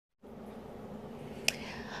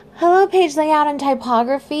Hello, page layout and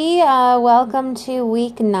typography. Welcome to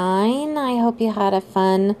week 9. I hope you had a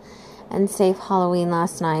fun and safe Halloween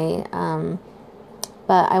last night.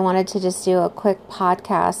 But I wanted to just do a quick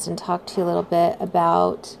podcast and talk to you a little bit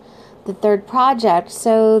about the third project.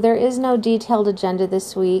 So there is no detailed agenda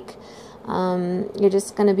this week. You're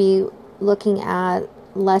just going to be looking at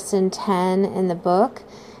lesson 10 in the book,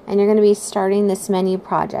 and you're going to be starting this menu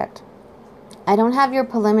project. I don't have your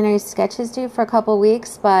preliminary sketches due for a couple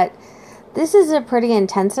weeks, but this is a pretty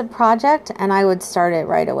intensive project, and I would start it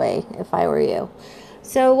right away if I were you.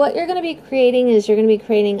 So what you're going to be creating is you're going to be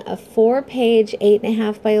creating a 4-page,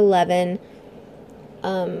 8.5 by 11,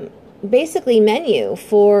 basically menu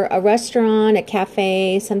for a restaurant, a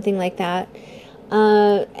cafe, something like that.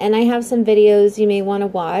 And I have some videos you may want to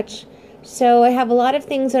watch. So I have a lot of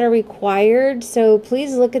things that are required, so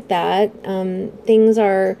please look at that. Things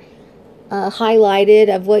are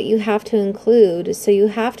highlighted of what you have to include. So you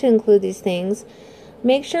have to include these things.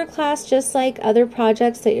 Make sure, class, just like other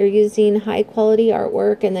projects, that you're using high quality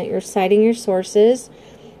artwork and that you're citing your sources.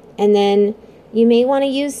 And then you may want to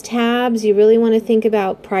use tabs. You really want to think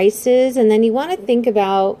about prices, and then you want to think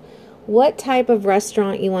about what type of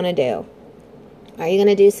restaurant you want to do. Are you going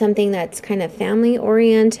to do something that's kind of family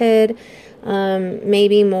oriented,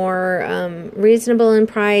 maybe more reasonable in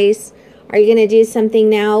price? Are you going to do something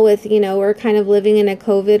now with, we're kind of living in a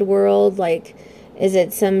COVID world, like, is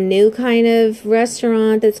it some new kind of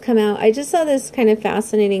restaurant that's come out? I just saw this kind of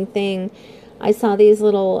fascinating thing. I saw these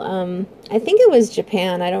little, I think it was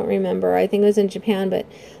Japan, I don't remember, I think it was in Japan, but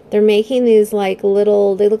they're making these like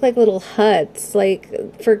little, they look like little huts,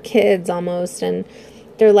 like for kids almost, and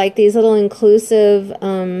they're like these little inclusive,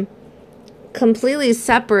 completely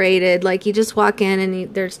separated, like you just walk in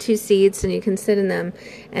and there's 2 seats and you can sit in them,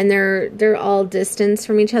 and they're all distanced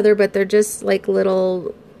from each other, but they're just like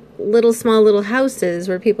little small little houses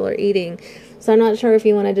where people are eating. So I'm not sure if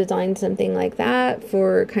you want to design something like that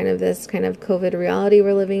for kind of this kind of COVID reality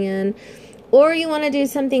we're living in, or you want to do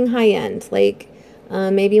something high-end, like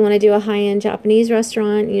maybe you want to do a high-end Japanese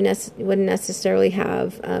restaurant. You wouldn't necessarily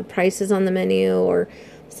have prices on the menu, or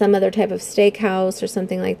some other type of steakhouse or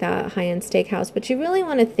something like that, high-end steakhouse, but you really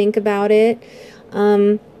want to think about it.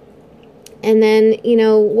 And then,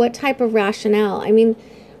 what type of rationale? I mean,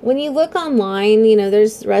 when you look online,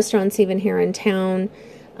 there's restaurants even here in town.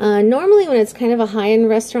 Normally when it's kind of a high-end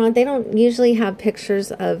restaurant, they don't usually have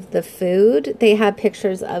pictures of the food. They have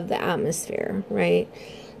pictures of the atmosphere, right?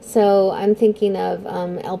 So I'm thinking of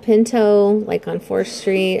El Pinto, like on 4th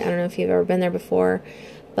Street. I don't know if you've ever been there before.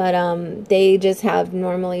 But they just have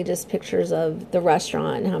normally just pictures of the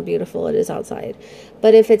restaurant and how beautiful it is outside.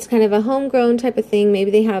 But if it's kind of a homegrown type of thing,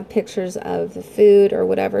 maybe they have pictures of the food or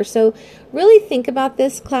whatever. So really think about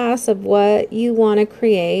this, class, of what you want to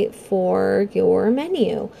create for your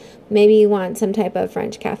menu. Maybe you want some type of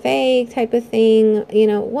French cafe type of thing,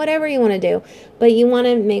 whatever you want to do. But you want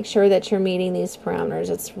to make sure that you're meeting these parameters.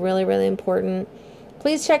 It's really, really important.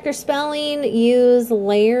 Please check your spelling. Use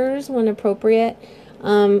layers when appropriate.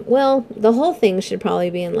 Well, the whole thing should probably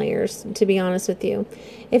be in layers, to be honest with you.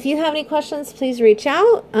 If you have any questions, please reach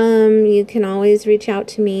out. You can always reach out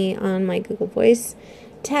to me on my Google Voice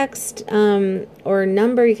text or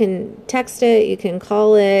number. You can text it, you can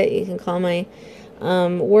call it, you can call my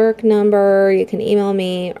work number, you can email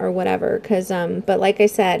me or whatever. But like I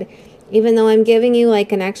said, even though I'm giving you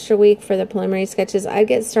like an extra week for the preliminary sketches, I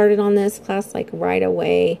get started on this class like right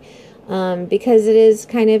away. Because it is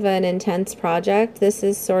kind of an intense project. This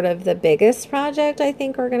is sort of the biggest project I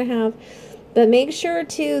think we're going to have. But make sure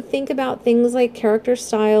to think about things like character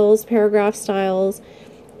styles, paragraph styles,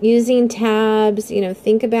 using tabs,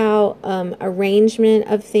 think about arrangement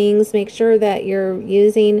of things. Make sure that you're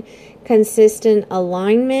using consistent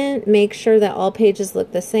alignment. Make sure that all pages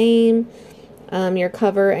look the same. Your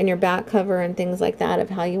cover and your back cover and things like that, of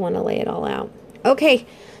how you want to lay it all out. Okay.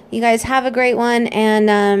 You guys have a great one,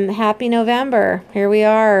 and happy November. Here we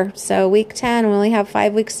are. So week 10, we only have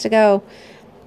 5 weeks to go.